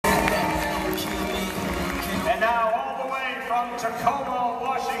Tacoma,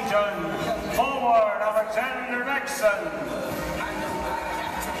 Washington, forward Alexander Megson.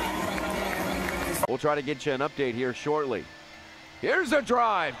 We'll try to get you an update here shortly. Here's a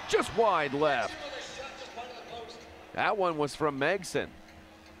drive, just wide left. That one was from Megson.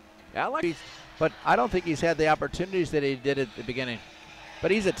 But I don't think he's had the opportunities that he did at the beginning.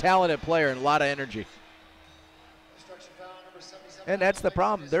 But he's a talented player and a lot of energy. And that's the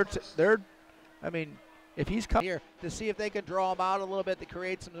problem. I mean, if he's come here to see if they can draw him out a little bit to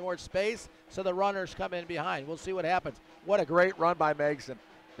create some more space so the runners come in behind. We'll see what happens. What a great run by Megson.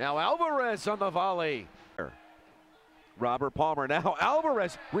 Now Alvarez on the volley. Robert Palmer. Now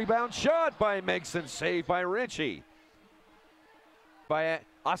Alvarez. Rebound shot by Megson. Saved by Ritchie. By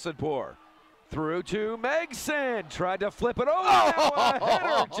Asadpour. Through to Megson. Tried to flip it over. Now a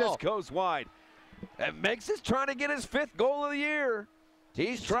header just goes wide. And Megson's trying to get his 5th goal of the year.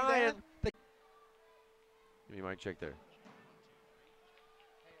 He's trying. Give me my check there.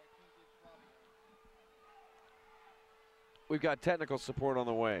 We've got technical support on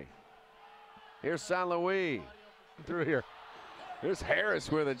the way. Here's San Luis through here. Here's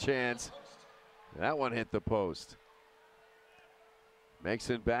Harris with a chance. That one hit the post.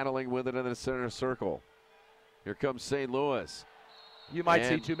 Megson battling with it in the center circle. Here comes St. Louis. You might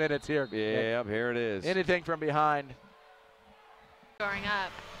see 2 minutes here. Yeah, here it is. Anything from behind. Growing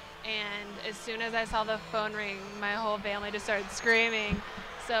up, and as soon as I saw the phone ring, my whole family just started screaming.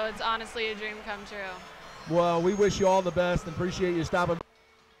 So it's honestly a dream come true. Well, we wish you all the best and appreciate you stopping.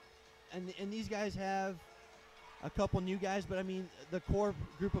 And these guys have a couple new guys, but I mean, the core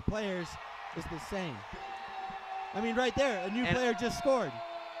group of players is the same. I mean, right there, a new player just scored.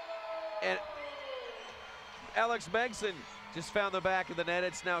 And Alex Megson just found the back of the net.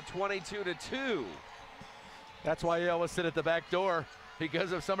 It's now 22-2. That's why you always sit at the back door,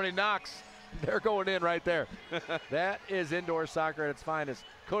 because if somebody knocks, they're going in right there. That is indoor soccer at its finest.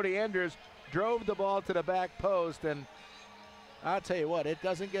 Cody Andrews drove the ball to the back post, and I'll tell you what, it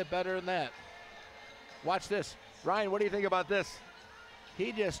doesn't get better than that. Watch this. Ryan, what do you think about this?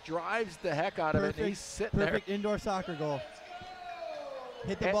 He just drives the heck out of it, and he's sitting there. Perfect indoor soccer goal.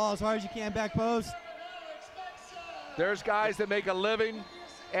 Hit the ball as hard as you can, back post. There's guys that make a living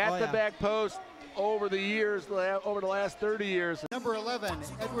at the back post over the years, over the last 30 years. Number 11,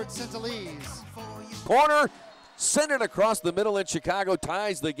 Edward Centelise. Corner, send it across the middle, and Chicago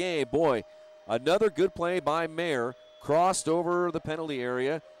ties the game. Boy, another good play by Mayer. Crossed over the penalty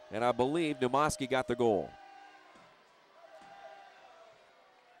area, and I believe Numoski got the goal.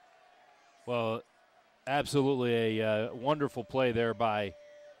 Well, absolutely a wonderful play there by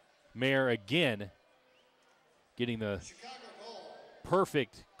Mayer again, getting the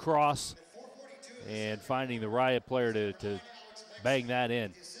perfect cross and finding the riot player to bang that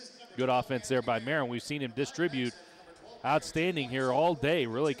in. Good offense there by Mayer, and we've seen him distribute outstanding here all day,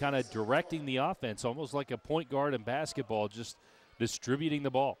 really kind of directing the offense, almost like a point guard in basketball, just distributing the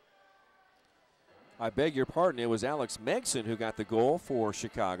ball. I beg your pardon, it was Alex Megson who got the goal for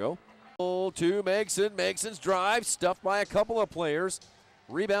Chicago. To Megson. Megson's drive, stuffed by a couple of players.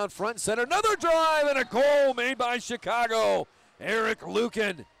 Rebound front and center. Another drive and a goal made by Chicago. Eric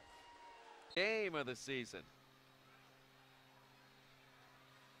Lukin. Game of the season.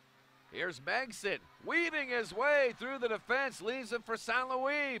 Here's Megson weaving his way through the defense, leaves him for San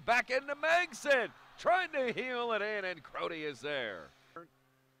Luis. Back into Megson, trying to heel it in, and Crody is there.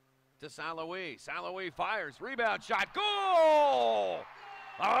 To San Luis. San Luis fires, rebound shot, goal!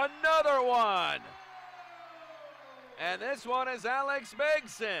 Another one. And this one is Alex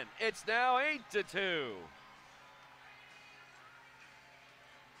Megson. It's now 8-2.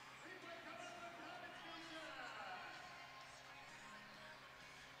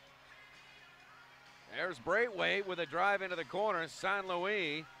 There's Braithwaite with a drive into the corner. San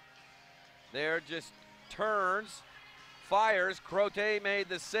Luis there just turns, fires. Crote made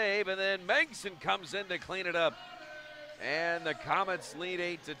the save, and then Megson comes in to clean it up. And the Comets lead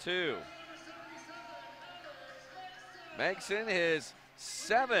 8-2. Megson, his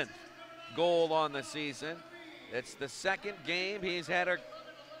 7th goal on the season. It's the 2nd game he's had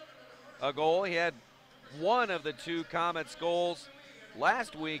a goal. He had one of the 2 Comets goals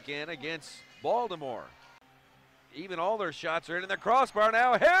last weekend against Baltimore. Even all their shots are in the crossbar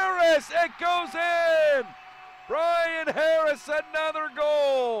now. Harris, it goes in! Brian Harris, another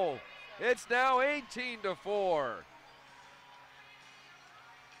goal. It's now 18-4.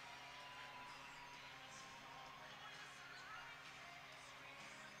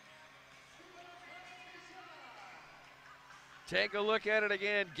 Take a look at it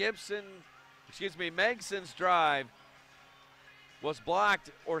again. Megson's drive. was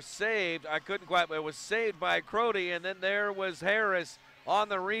blocked or saved. I couldn't quite, but it was saved by Crody, and then there was Harris on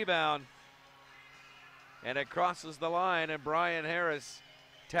the rebound. And it crosses the line, and Brian Harris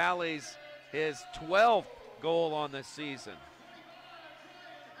tallies his 12th goal on the season.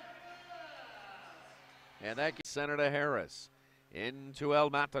 And that gets center to Harris. Into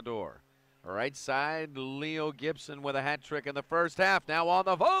El Matador. Right side, Leo Gibson with a hat trick in the first half. Now on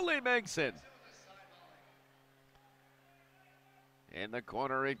the volley, Megson. In the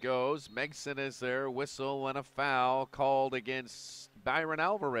corner it goes. Megson is there. Whistle and a foul called against Byron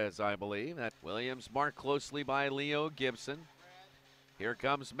Alvarez, I believe. That Williams marked closely by Leo Gibson. Here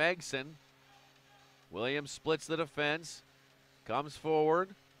comes Megson. Williams splits the defense. Comes forward.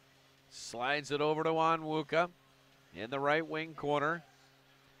 Slides it over to Onwuka in the right wing corner.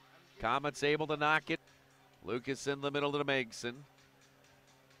 Comet's able to knock it. Lucas in the middle to Megson.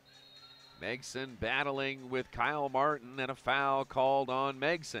 Megson battling with Kyle Martin, and a foul called on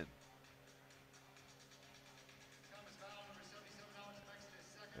Megson.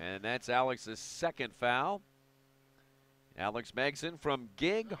 And that's Alex's second foul. Alex Megson from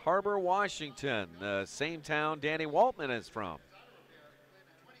Gig Harbor, Washington, the same town Danny Waltman is from.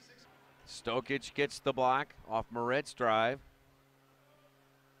 Stokic gets the block off Moret's drive.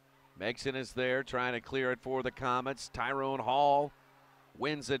 Megson is there trying to clear it for the Comets. Tyrone Hall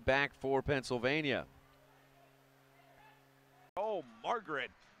wins it back for Pennsylvania. Oh,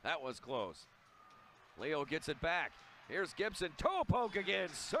 Margaret, that was close. Leo gets it back. Here's Gibson, toe poke again,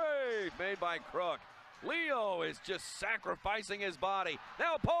 save made by Crook. Leo is just sacrificing his body.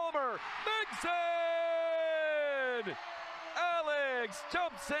 Now Palmer, Megson! Alex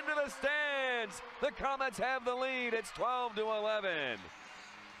jumps into the stands. The Comets have the lead. It's 12-11.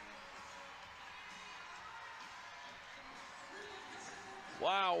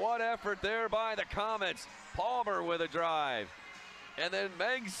 Wow, what effort there by the Comets. Palmer with a drive. And then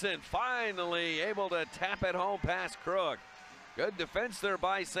Megson finally able to tap it home past Crook. Good defense there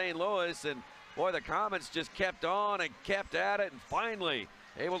by St. Louis, and boy, the Comets just kept on and kept at it, and finally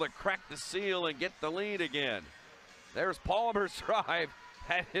able to crack the seal and get the lead again. There's Palmer's drive,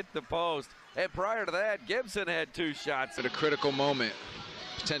 had hit the post. And prior to that, Gibson had 2 shots. At a critical moment,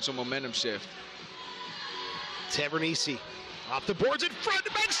 potential momentum shift. Tavernisi off the boards in front,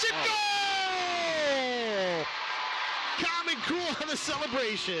 Megson, goal! Calm and cool on the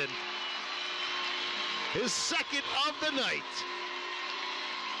celebration. His second of the night.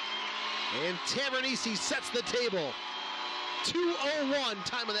 And Tavernisi sets the table. 2:01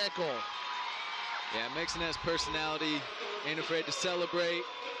 time of that goal. Yeah, Megson has personality, ain't afraid to celebrate.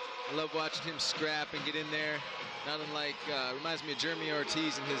 I love watching him scrap and get in there. Not unlike, reminds me of Jeremy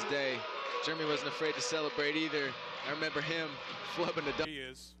Ortiz in his day. Jeremy wasn't afraid to celebrate either. I remember him flubbing a dunk. He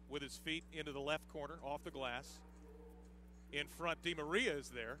is with his feet into the left corner, off the glass. In front, Di Maria is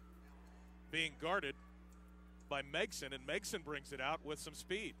there, being guarded by Megson, and Megson brings it out with some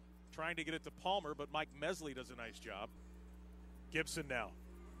speed, trying to get it to Palmer, but Mike Mesley does a nice job. Gibson now.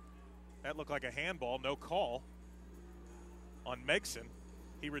 That looked like a handball, no call on Megson.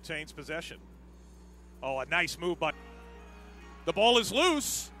 He retains possession. Oh, a nice move, but the ball is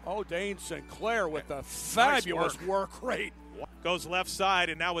loose. Oh, Dane Sinclair with the fabulous nice work rate. Goes left side,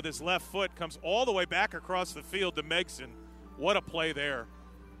 and now with his left foot comes all the way back across the field to Megson. What a play there.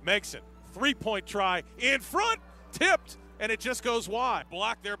 Megson, three-point try, in front, tipped, and it just goes wide.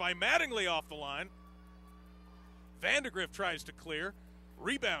 Blocked there by Mattingly off the line. Vandegrift tries to clear.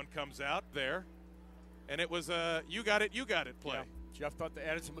 Rebound comes out there, and it was a you got it play. Yeah. Jeff thought that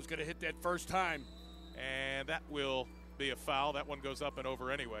Addison was going to hit that first time. And that will be a foul. That one goes up and over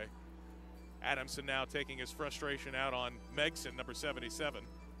anyway. Adamson now taking his frustration out on Megson, number 77.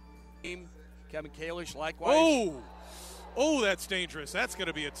 Kevin Kalish likewise. Oh, that's dangerous. That's going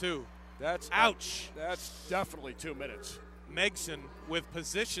to be a 2. That's ouch. That's definitely 2 minutes. Megson with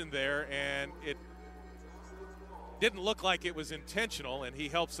position there, and it didn't look like it was intentional, and he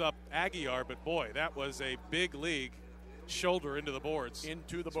helps up Aguiar, but boy, that was a big league shoulder into the boards.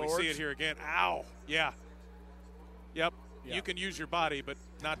 Into the so boards. We see it here again. Ow. Yeah. Yep. Yeah. You can use your body, but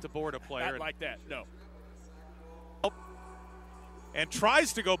not to board a player. Not like that, no. And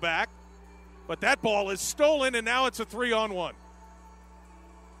tries to go back, but that ball is stolen, and now it's a 3-on-1.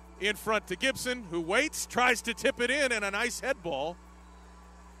 In front to Gibson, who waits, tries to tip it in, and a nice head ball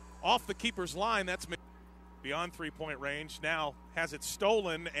off the keeper's line. That's beyond three-point range. Now has it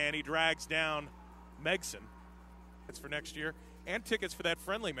stolen, and he drags down Megson. It's for next year, and tickets for that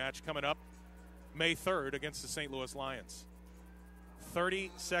friendly match coming up May 3rd against the St. Louis Lions.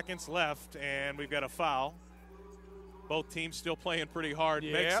 30 seconds left, and we've got a foul. Both teams still playing pretty hard.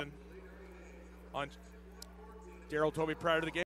 Yeah. Megson on. Daryl told me prior to the game.